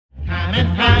Time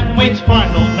and time waits for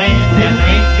no man, and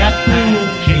ain't got time to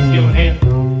shake your head.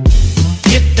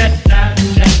 Get that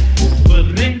Snapchat, put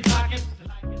it in pockets.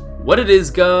 What it is,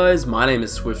 guys, my name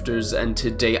is Swifterrs, and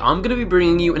today I'm going to be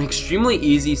bringing you an extremely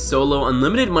easy solo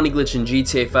unlimited money glitch in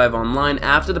GTA 5 Online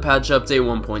after the patch update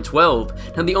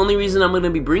 1.12. Now the only reason I'm going to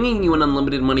be bringing you an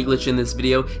unlimited money glitch in this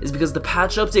video is because the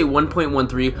patch update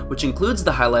 1.13, which includes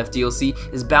the High Life DLC,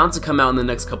 is bound to come out in the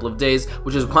next couple of days,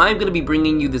 which is why I'm going to be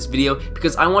bringing you this video,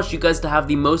 because I want you guys to have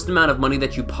the most amount of money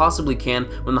that you possibly can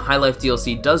when the High Life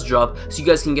DLC does drop, so you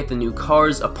guys can get the new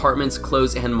cars, apartments,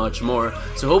 clothes, and much more.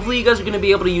 So hopefully you guys are going to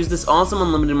be able to use this awesome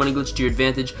unlimited money glitch to your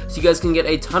advantage, so you guys can get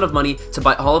a ton of money to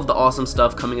buy all of the awesome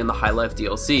stuff coming in the High Life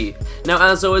DLC. Now,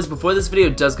 as always, before this video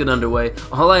does get underway,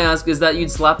 all I ask is that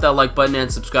you'd slap that like button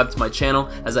and subscribe to my channel,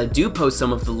 as I do post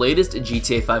some of the latest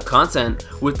GTA 5 content.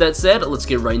 With that said, let's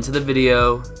get right into the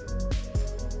video.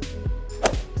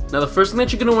 Now the first thing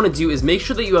that you're going to want to do is make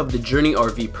sure that you have the Journey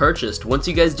RV purchased. Once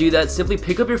you guys do that, simply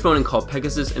pick up your phone and call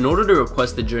Pegasus in order to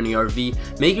request the Journey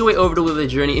RV, make your way over to where the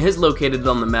Journey is located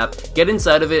on the map, get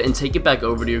inside of it, and take it back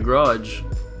over to your garage.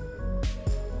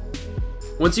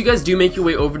 Once you guys do make your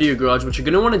way over to your garage, what you're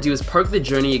going to want to do is park the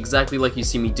Journey exactly like you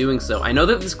see me doing so. I know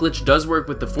that this glitch does work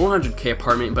with the 400k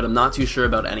apartment, but I'm not too sure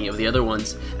about any of the other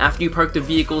ones. After you park the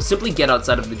vehicle, simply get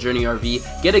outside of the Journey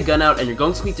RV, get a gun out, and you're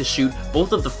going to need to shoot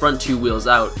both of the front two wheels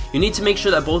out. You need to make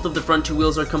sure that both of the front two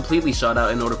wheels are completely shot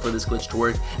out in order for this glitch to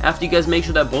work. After you guys make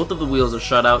sure that both of the wheels are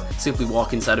shot out, simply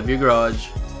walk inside of your garage.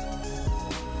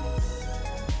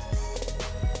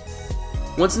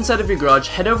 Once inside of your garage,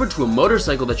 head over to a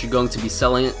motorcycle that you're going to be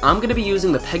selling. I'm going to be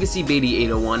using the Pegasus Beatty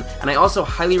 801, and I also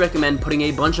highly recommend putting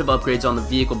a bunch of upgrades on the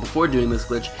vehicle before doing this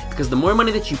glitch, because the more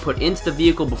money that you put into the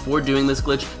vehicle before doing this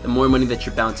glitch, the more money that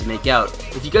you're bound to make out.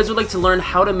 If you guys would like to learn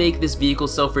how to make this vehicle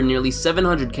sell for nearly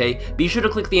 700k, be sure to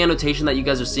click the annotation that you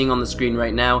guys are seeing on the screen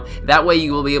right now. That way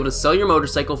you will be able to sell your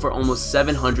motorcycle for almost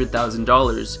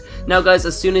 $700,000. Now guys,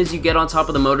 as soon as you get on top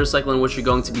of the motorcycle in which you're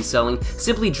going to be selling,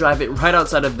 simply drive it right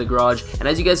outside of the garage, and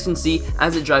as you guys can see,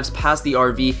 as it drives past the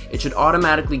RV, it should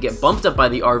automatically get bumped up by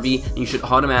the RV, and you should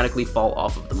automatically fall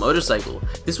off of the motorcycle.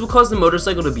 This will cause the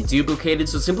motorcycle to be duplicated,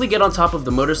 so simply get on top of the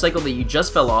motorcycle that you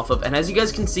just fell off of, and as you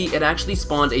guys can see, it actually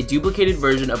spawned a duplicated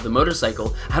version of the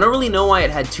motorcycle. I don't really know why it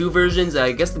had two versions.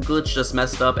 I guess the glitch just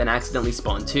messed up and accidentally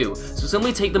spawned two. So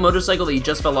simply take the motorcycle that you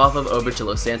just fell off of over to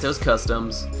Los Santos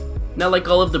Customs. Now, like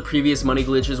all of the previous money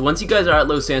glitches, once you guys are at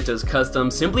Los Santos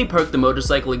Customs, simply park the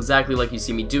motorcycle exactly like you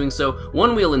see me doing so,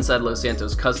 one wheel inside Los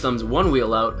Santos Customs, one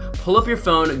wheel out, pull up your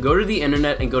phone, go to the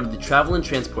internet, and go to the Travel and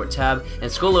Transport tab,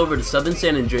 and scroll over to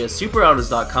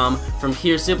southernsanandreassuperautos.com. From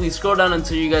here, simply scroll down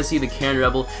until you guys see the Karen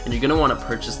Rebel, and you're going to want to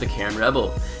purchase the Karen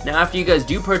Rebel. Now, after you guys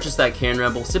do purchase that Karen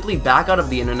Rebel, simply back out of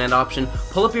the internet option,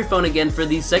 pull up your phone again for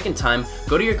the second time,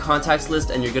 go to your contacts list,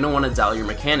 and you're going to want to dial your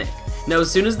mechanic. Now,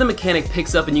 as soon as the mechanic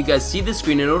picks up and you guys see the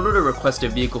screen, in order to request a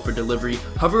vehicle for delivery,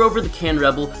 hover over the Karen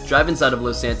Rebel, drive inside of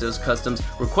Los Santos Customs,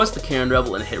 request the Karen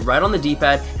Rebel, and hit right on the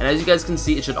D-pad, and as you guys can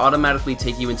see, it should automatically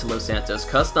take you into Los Santos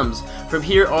Customs. From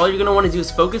here, all you're going to want to do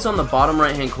is focus on the bottom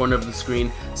right hand corner of the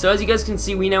screen. So as you guys can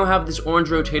see, we now have this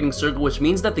orange rotating circle, which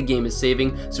means that the game is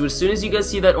saving. So as soon as you guys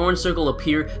see that orange circle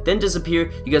appear, then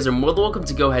disappear, you guys are more than welcome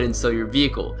to go ahead and sell your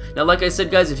vehicle. Now, like I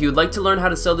said, guys, if you would like to learn how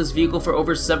to sell this vehicle for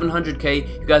over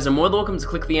 700k, you guys are more than welcome to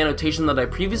click the annotation that I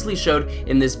previously showed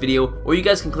in this video, or you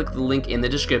guys can click the link in the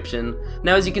description.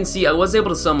 Now, as you can see, I was able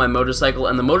to sell my motorcycle,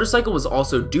 and the motorcycle was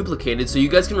also duplicated, so you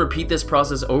guys can repeat this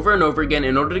process over and over again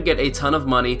in order to get a ton of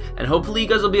money, and hopefully you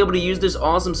guys will be able to use this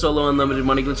awesome solo unlimited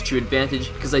money glitch to your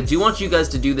advantage, because I do want you guys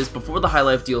to do this before the High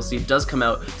Life DLC does come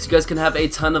out, so you guys can have a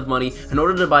ton of money in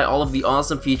order to buy all of the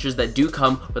awesome features that do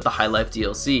come with the High Life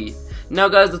DLC. Now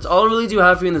guys, that's all I really do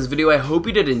have for you in this video. I hope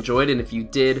you did enjoy it, and if you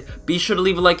did, be sure to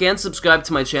leave a like and subscribe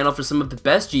to my channel for some of the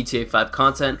best GTA 5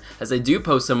 content, as I do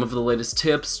post some of the latest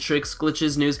tips, tricks,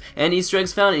 glitches, news, and Easter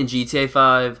eggs found in GTA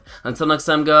 5. Until next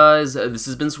time guys, this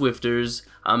has been Swifterrs.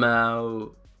 I'm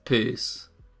out. Peace.